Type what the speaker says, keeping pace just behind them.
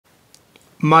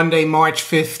Monday, March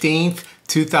 15th,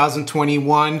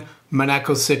 2021,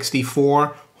 Monaco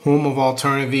 64, home of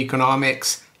alternative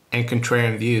economics and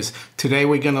contrarian views. Today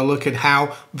we're going to look at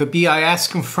how the BIS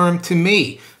confirmed to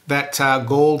me that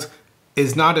gold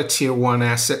is not a tier 1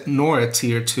 asset nor a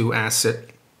tier 2 asset.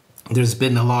 There's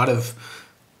been a lot of,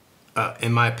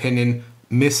 in my opinion,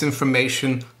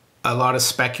 misinformation, a lot of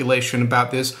speculation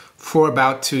about this for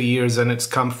about 2 years, and it's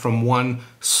come from one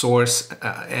source,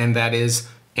 and that is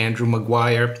Andrew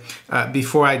Maguire.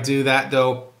 Before I do that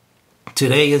though,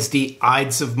 today is the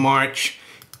Ides of March.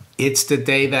 It's the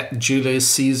day that Julius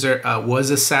Caesar was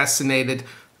assassinated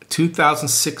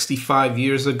 2065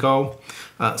 years ago.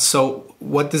 So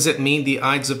what does it mean, the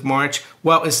Ides of March?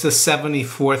 Well, it's the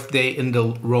 74th day in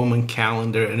the Roman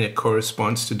calendar, and it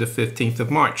corresponds to the 15th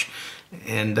of March.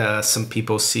 And some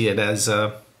people see it as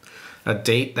a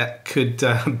date that could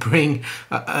bring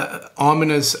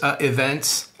ominous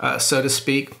events, so to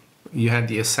speak. You had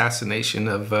the assassination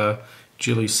of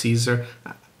Julius Caesar.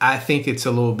 I think it's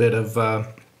a little bit of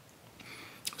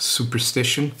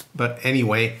superstition, but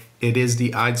anyway, it is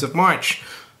the Ides of March.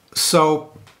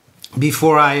 So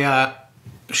before I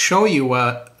show you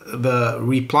the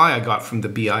reply I got from the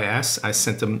BIS, I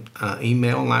sent them an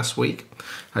email last week.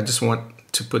 I just want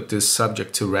to put this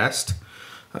subject to rest.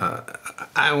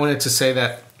 I wanted to say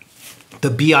that the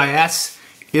BIS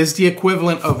is the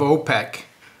equivalent of OPEC,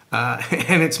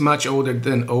 and it's much older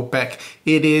than OPEC.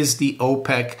 It is the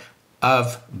OPEC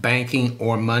of banking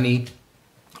or money,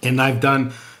 and I've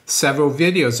done several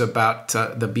videos about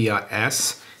the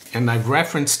BIS, and I've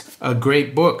referenced a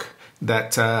great book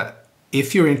that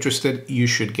if you're interested, you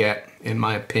should get, in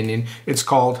my opinion. It's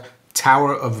called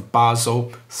Tower of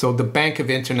Basel. So the Bank of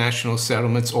International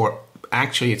Settlements, or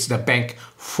actually it's the Bank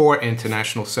for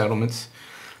International Settlements,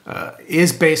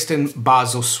 is based in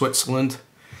Basel, Switzerland.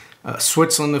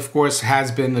 Switzerland, of course,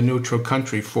 has been a neutral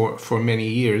country for many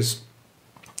years.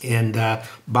 And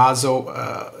Basel,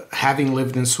 having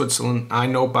lived in Switzerland, I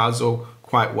know Basel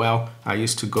quite well. I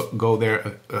used to go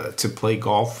there to play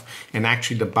golf, and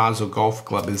actually the Basel Golf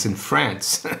Club is in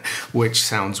France, which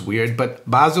sounds weird, but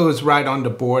Basel is right on the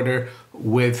border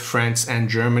with France and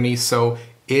Germany, so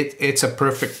it's a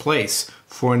perfect place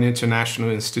for an international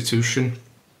institution.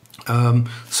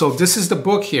 So this is the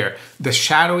book here, The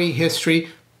Shadowy History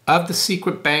of the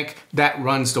Secret Bank That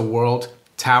Runs the World,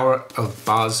 Tower of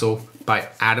Basel, by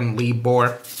Adam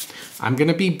Libor. I'm going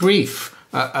to be brief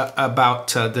about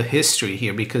the history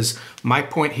here, because my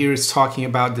point here is talking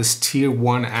about this tier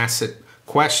 1 asset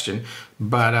question,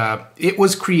 but it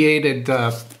was created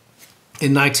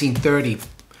in 1930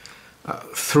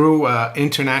 through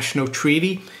international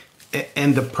treaty,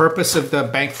 and the purpose of the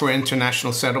Bank for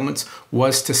International Settlements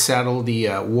was to settle the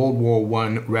World War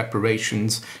I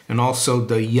reparations and also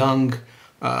the young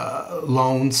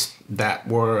loans that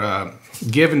were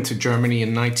given to Germany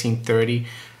in 1930.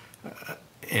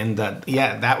 And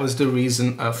yeah, that was the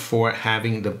reason for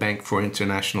having the Bank for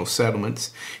International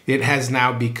Settlements. It has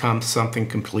now become something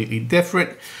completely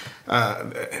different.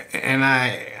 And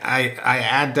I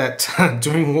add that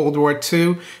during World War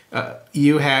II,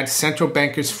 you had central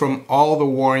bankers from all the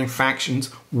warring factions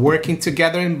working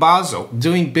together in Basel,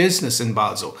 doing business in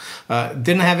Basel.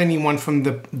 Didn't have anyone from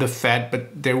the Fed,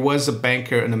 but there was a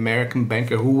banker, an American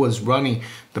banker, who was running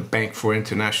the Bank for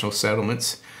International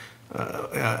Settlements.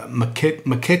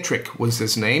 McKittrick was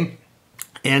his name.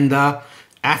 And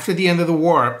after the end of the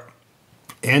war,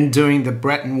 and during the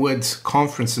Bretton Woods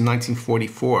Conference in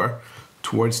 1944,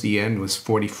 towards the end was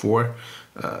 44,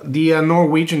 the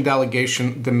Norwegian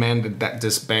delegation demanded that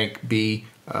this bank be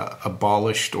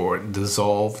abolished or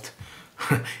dissolved.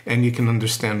 And you can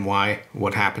understand why,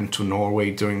 what happened to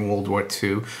Norway during World War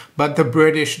II. But the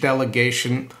British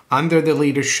delegation, under the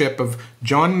leadership of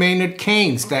John Maynard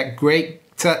Keynes, that great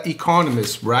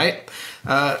economist, right?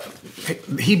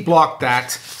 He blocked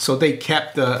that, so they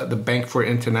kept the Bank for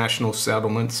International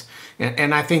Settlements.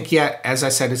 And I think, yeah, as I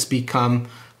said, it's become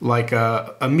like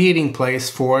a meeting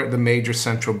place for the major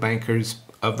central bankers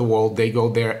of the world. They go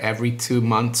there every 2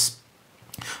 months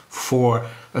for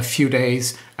a few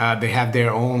days. They have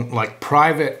their own like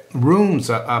private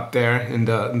rooms up there in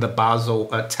the Basel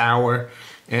Tower,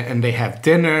 and they have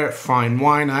dinner, fine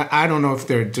wine. I don't know if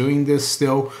they're doing this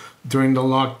still during the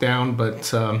lockdown,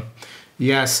 but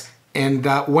yes. And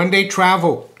when they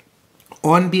travel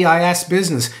on BIS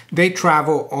business, they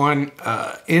travel on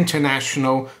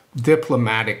international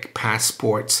diplomatic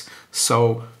passports,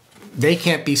 so they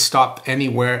can't be stopped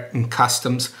anywhere in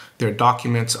customs. Their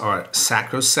documents are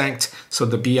sacrosanct, so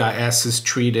the BIS is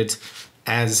treated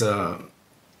as a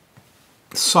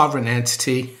sovereign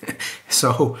entity.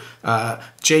 So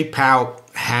Jay Powell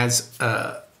has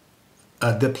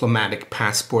a diplomatic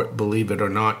passport, believe it or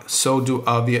not. So do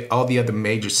all the other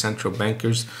major central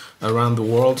bankers around the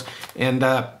world. And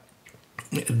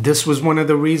this was one of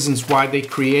the reasons why they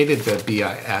created the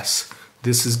BIS.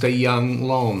 This is the young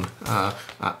loan.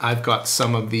 I've got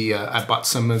some of the, I bought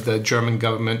some of the German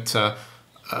government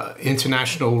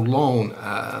international loan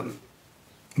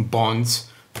bonds,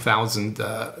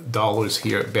 $1,000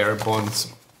 here, bearer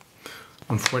bonds.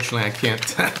 Unfortunately, I can't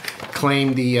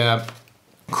claim the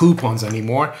coupons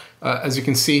anymore. As you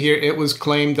can see here, it was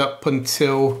claimed up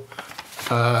until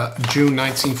June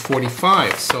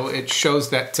 1945. So it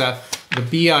shows that the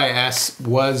BIS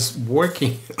was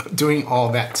working during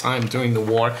all that time during the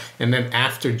war, and then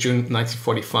after June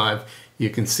 1945, you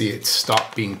can see it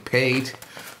stopped being paid,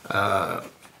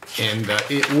 and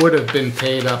it would have been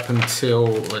paid up until,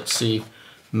 let's see,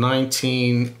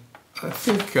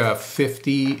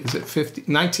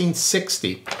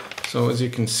 1960. So as you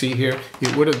can see here,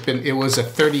 it would have been, it was a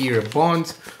 30-year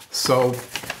bond. So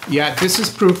yeah, this is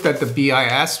proof that the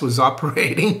BIS was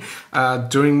operating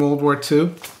during World War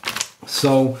II.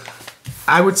 So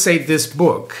I would say this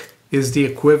book is the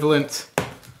equivalent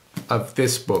of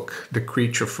this book, The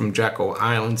Creature from Jekyll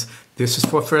Island. This is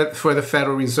for the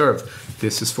Federal Reserve.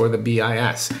 This is for the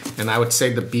BIS. And I would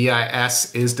say the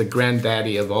BIS is the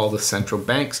granddaddy of all the central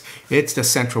banks. It's the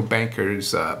central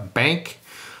banker's bank.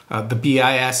 The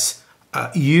BIS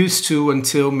used to,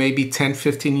 until maybe 10,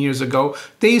 15 years ago,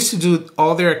 they used to do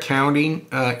all their accounting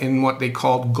in what they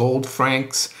called gold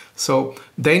francs. So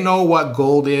they know what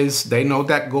gold is. They know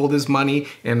that gold is money,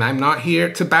 and I'm not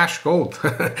here to bash gold.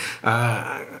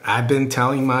 I've been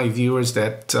telling my viewers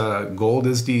that gold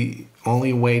is the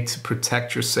only way to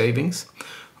protect your savings.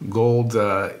 Gold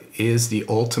is the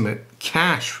ultimate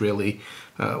cash, really.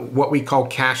 What we call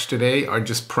cash today are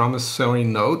just promissory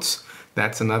notes.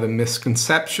 That's another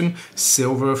misconception.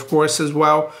 Silver, of course, as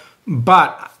well.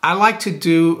 But I like to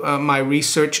do my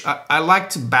research. I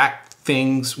like to back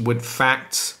things with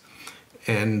facts.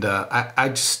 And I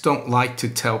just don't like to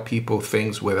tell people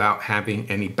things without having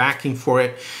any backing for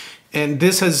it. And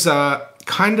this has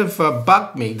kind of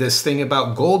bugged me, this thing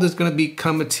about gold is going to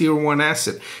become a tier 1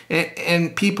 asset.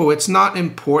 And people, it's not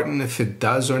important if it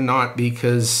does or not,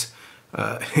 because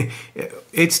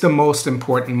it's the most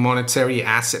important monetary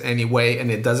asset anyway, and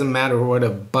it doesn't matter what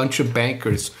a bunch of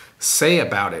bankers say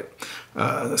about it.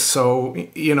 So,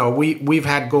 you know, we've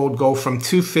had gold go from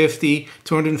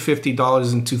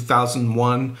 $250 in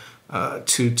 2001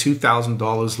 to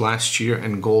 $2,000 last year,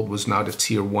 and gold was not a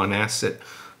tier 1 asset.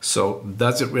 So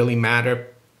does it really matter?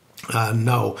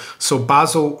 No. So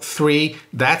Basel III,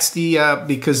 that's the,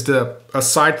 because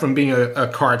aside from being a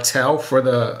cartel for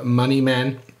the money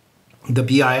man, the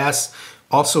BIS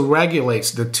also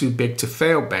regulates the too big to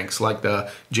fail banks like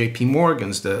the JP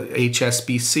Morgans, the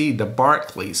HSBC, the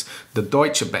Barclays, the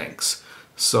Deutsche Banks.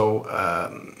 So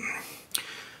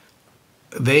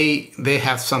they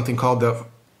have something called the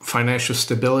Financial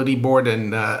Stability Board,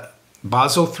 and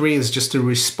Basel III is just a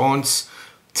response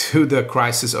to the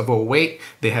crisis of 08.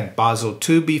 They had Basel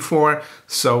II before,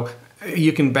 so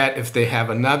you can bet if they have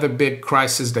another big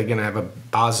crisis, they're going to have a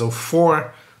Basel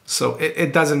IV. So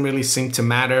it doesn't really seem to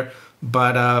matter.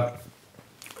 But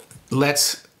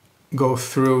let's go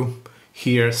through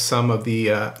here some of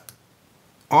the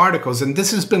articles. And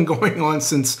this has been going on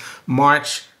since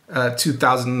March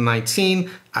 2019.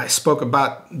 I spoke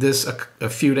about this a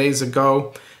few days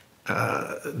ago,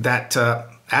 that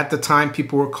at the time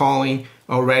people were calling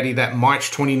already that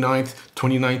March 29th,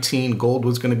 2019, gold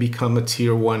was going to become a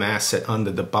tier 1 asset under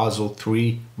the Basel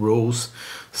III rules.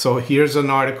 So here's an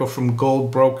article from Gold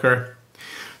Broker.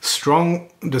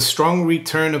 The strong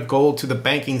return of gold to the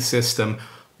banking system.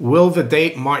 Will the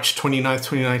date March 29,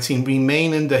 2019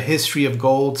 remain in the history of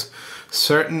gold?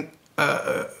 Certainly,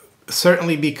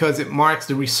 because it marks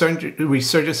the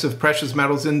resurgence of precious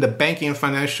metals in the banking and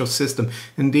financial system.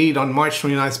 Indeed, on March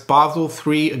 29th, Basel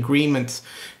III agreements,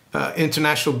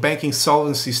 international banking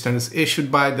solvency standards issued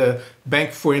by the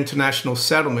Bank for International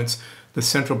Settlements, the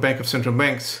central bank of central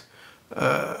banks,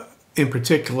 in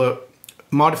particular,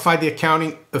 modify the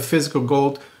accounting of physical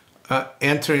gold,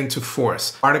 enter into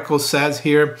force. Article says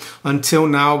here, until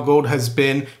now, gold has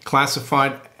been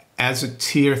classified as a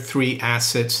tier 3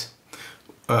 asset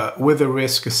with a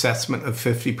risk assessment of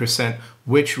 50%,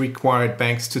 which required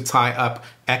banks to tie up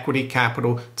equity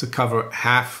capital to cover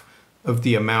half of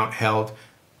the amount held.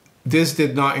 This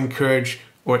did not encourage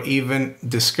or even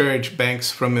discourage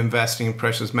banks from investing in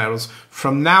precious metals.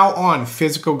 From now on,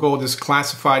 physical gold is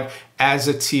classified as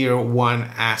a tier 1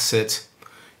 asset.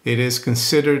 It is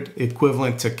considered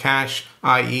equivalent to cash,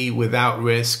 i.e. without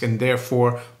risk, and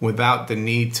therefore without the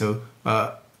need to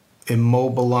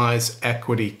immobilize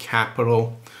equity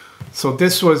capital. So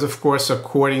this was, of course,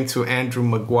 according to Andrew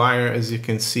Maguire, as you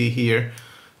can see here.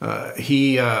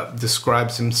 He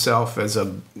describes himself as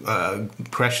a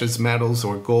precious metals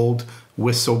or gold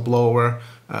whistleblower.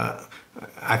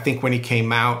 I think when he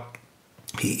came out,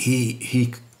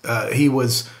 he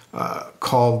was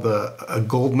called a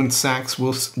Goldman Sachs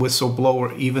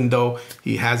whistleblower, even though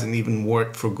he hasn't even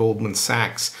worked for Goldman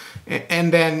Sachs.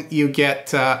 And then you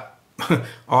get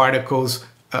articles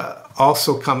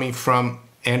also coming from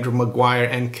Andrew Maguire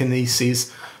and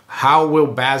Kinesis. How will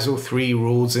Basel III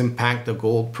rules impact the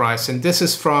gold price? And this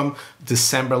is from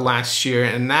December last year.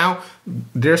 And now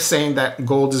they're saying that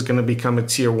gold is going to become a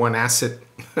tier 1 asset,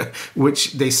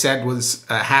 which they said was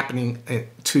happening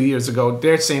 2 years ago.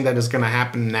 They're saying that it's going to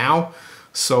happen now.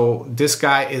 So this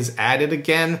guy is at it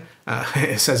again.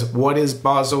 It says, what is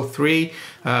Basel III?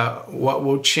 What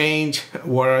will change?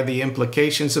 What are the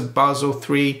implications of Basel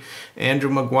III? Andrew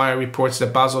Maguire reports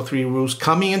that Basel III rules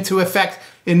coming into effect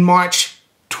in March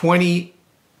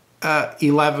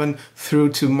 2011 through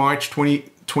to March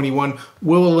 2021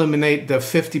 will eliminate the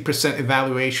 50%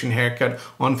 evaluation haircut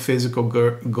on physical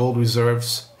gold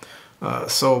reserves.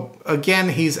 So again,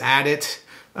 he's at it.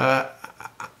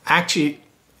 Actually,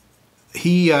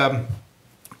 he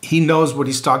knows what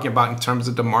he's talking about in terms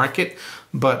of the market,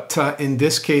 but in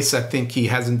this case, I think he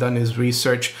hasn't done his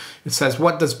research. It says,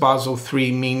 what does Basel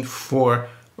III mean for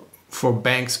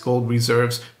banks' gold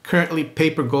reserves? Currently,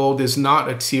 paper gold is not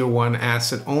a tier 1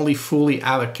 asset. Only fully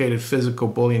allocated physical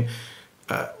bullion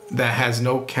that has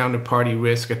no counterparty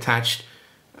risk attached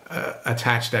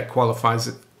that qualifies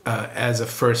it as a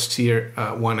first tier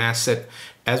 1 asset.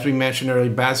 As we mentioned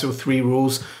earlier, Basel III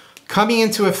rules coming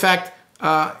into effect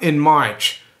in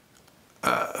March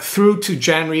through to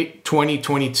January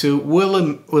 2022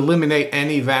 will eliminate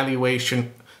any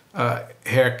valuation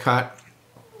haircut.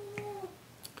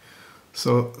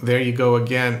 So there you go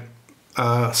again.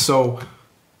 So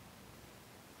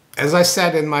as I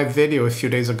said in my video a few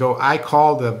days ago, I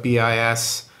called the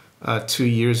BIS 2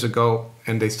 years ago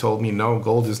and they told me no,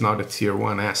 gold is not a tier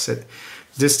 1 asset.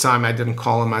 This time I didn't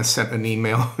call them, I sent an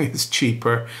email. It's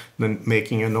cheaper than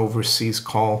making an overseas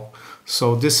call.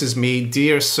 So this is me.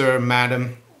 Dear sir,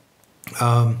 madam,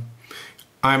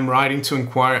 I'm writing to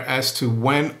inquire as to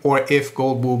when or if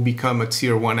gold will become a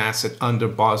tier 1 asset under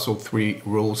Basel III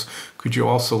rules. Could you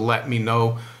also let me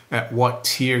know at what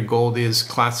tier gold is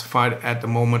classified at the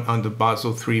moment under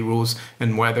Basel III rules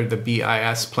and whether the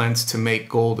BIS plans to make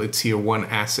gold a tier 1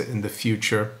 asset in the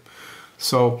future?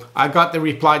 So I got the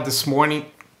reply this morning.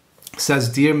 It says,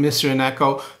 Dear Mr.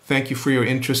 Ineko, thank you for your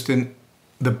interest in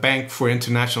the Bank for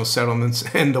International Settlements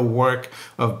and the work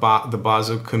of the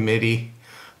Basel Committee.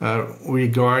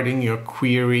 Regarding your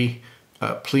query,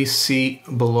 please see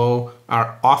below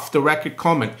our off-the-record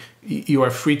comment. You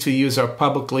are free to use our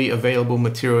publicly available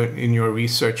material in your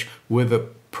research with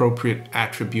appropriate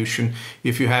attribution.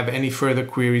 If you have any further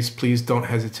queries, please don't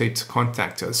hesitate to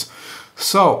contact us.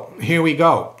 So here we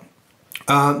go.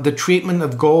 The treatment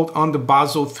of gold on the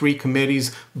Basel III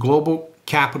Committee's Global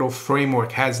Capital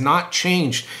Framework has not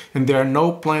changed, and there are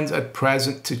no plans at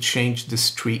present to change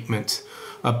this treatment.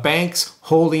 A bank's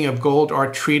holding of gold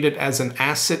are treated as an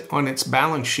asset on its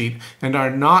balance sheet and are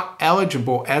not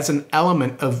eligible as an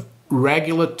element of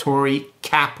regulatory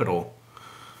capital.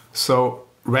 So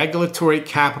regulatory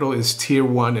capital is tier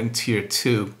 1 and tier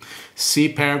 2.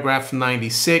 See paragraph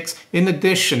 96. In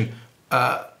addition,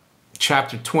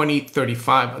 Chapter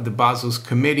 2035 of the Basel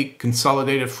Committee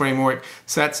Consolidated Framework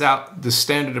sets out the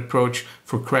standard approach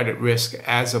for credit risk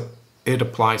as it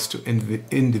applies to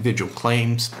individual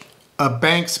claims. A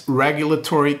bank's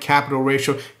regulatory capital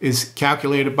ratio is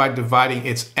calculated by dividing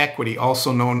its equity,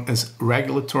 also known as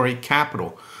regulatory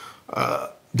capital,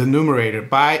 the numerator,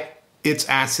 by its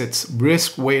assets,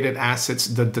 risk-weighted assets,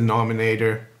 the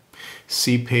denominator.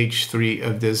 See page 3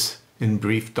 of this in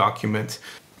brief document.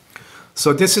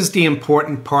 So this is the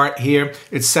important part here.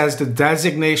 It says the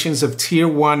designations of tier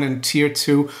 1 and tier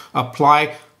 2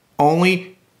 apply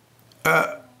only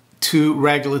to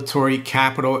regulatory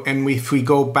capital. And if we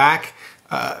go back,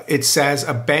 it says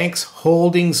a bank's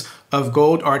holdings of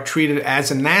gold are treated as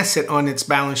an asset on its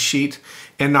balance sheet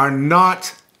and are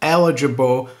not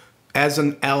eligible as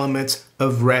an element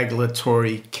of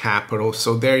regulatory capital.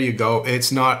 So there you go.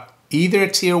 It's not either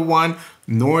tier 1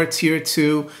 nor tier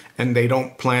 2, and they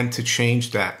don't plan to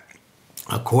change that,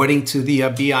 according to the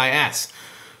BIS.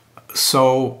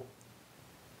 So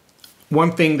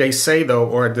one thing they say, though,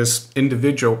 or this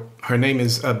individual, her name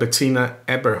is Bettina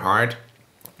Eberhard,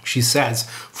 she says,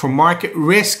 for market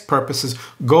risk purposes,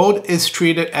 gold is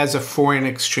treated as a foreign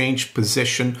exchange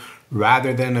position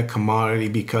rather than a commodity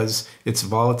because its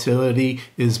volatility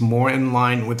is more in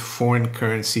line with foreign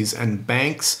currencies, and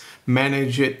banks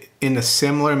manage it in a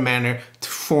similar manner to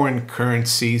foreign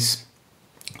currencies.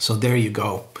 So there you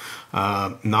go.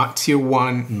 Not tier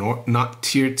 1, nor not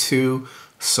tier 2.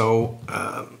 So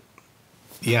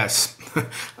yes,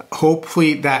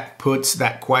 hopefully that puts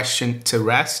that question to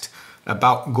rest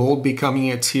about gold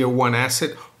becoming a tier 1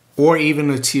 asset, or even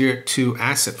a tier 2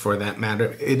 asset for that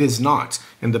matter. It is not,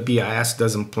 and the BIS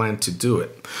doesn't plan to do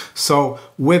it. So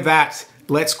with that,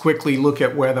 let's quickly look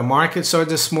at where the markets are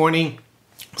this morning.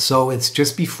 So it's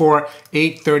just before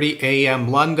 8:30 a.m.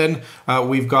 London.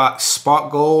 We've got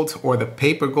spot gold, or the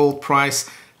paper gold price,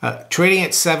 trading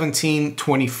at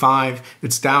 $17.25.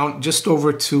 It's down just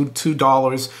over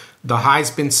 $2. The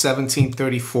high's been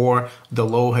 $17.34. The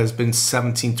low has been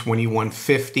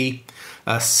 $17.21.50.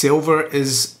 Silver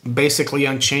is basically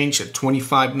unchanged at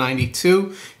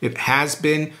 $25.92. It has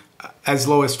been as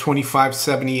low as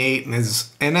 $25.78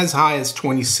 and as high as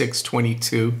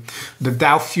 $26.22. The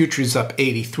Dow future is up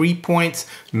 83 points.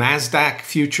 NASDAQ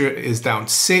future is down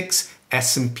 6.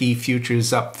 S&P future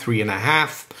is up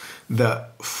 3.5. The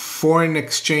foreign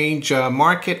exchange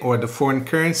market, or the foreign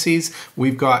currencies,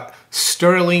 we've got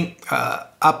sterling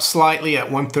up slightly at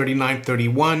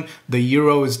 139.31. The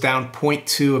euro is down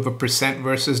 0.2%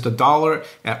 versus the dollar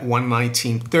at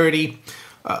 119.30.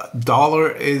 Dollar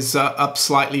is up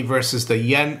slightly versus the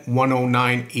yen,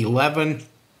 109.11.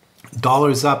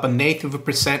 Dollar's up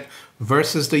 0.1%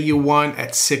 versus the yuan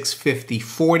at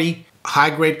 650.40.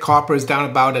 High-grade copper is down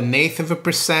about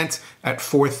 0.1% at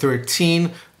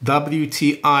 413.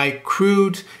 WTI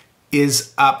crude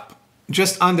is up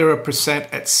just under 1%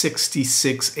 at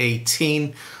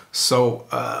 66.18. So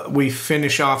we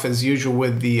finish off as usual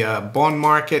with the bond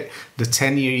market. The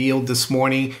 10-year yield this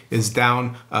morning is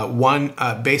down 1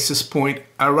 basis point,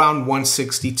 around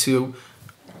 162.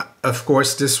 Of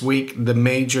course, this week, the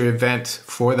major event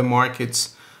for the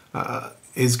markets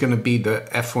is going to be the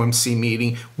FOMC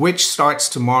meeting, which starts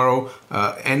tomorrow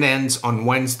and ends on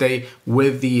Wednesday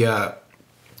with the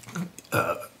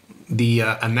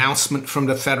announcement from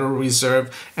the Federal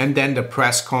Reserve, and then the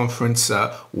press conference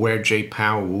where Jay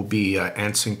Powell will be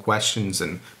answering questions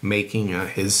and making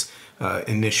his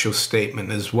initial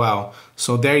statement as well.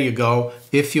 So there you go.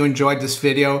 If you enjoyed this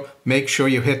video, make sure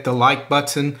you hit the like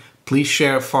button. Please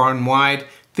share it far and wide.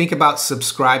 Think about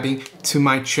subscribing to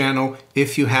my channel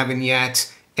if you haven't yet.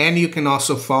 And you can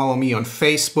also follow me on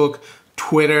Facebook,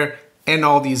 Twitter, and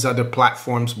all these other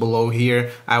platforms below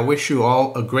here. I wish you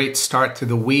all a great start to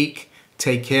the week.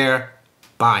 Take care.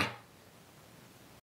 Bye.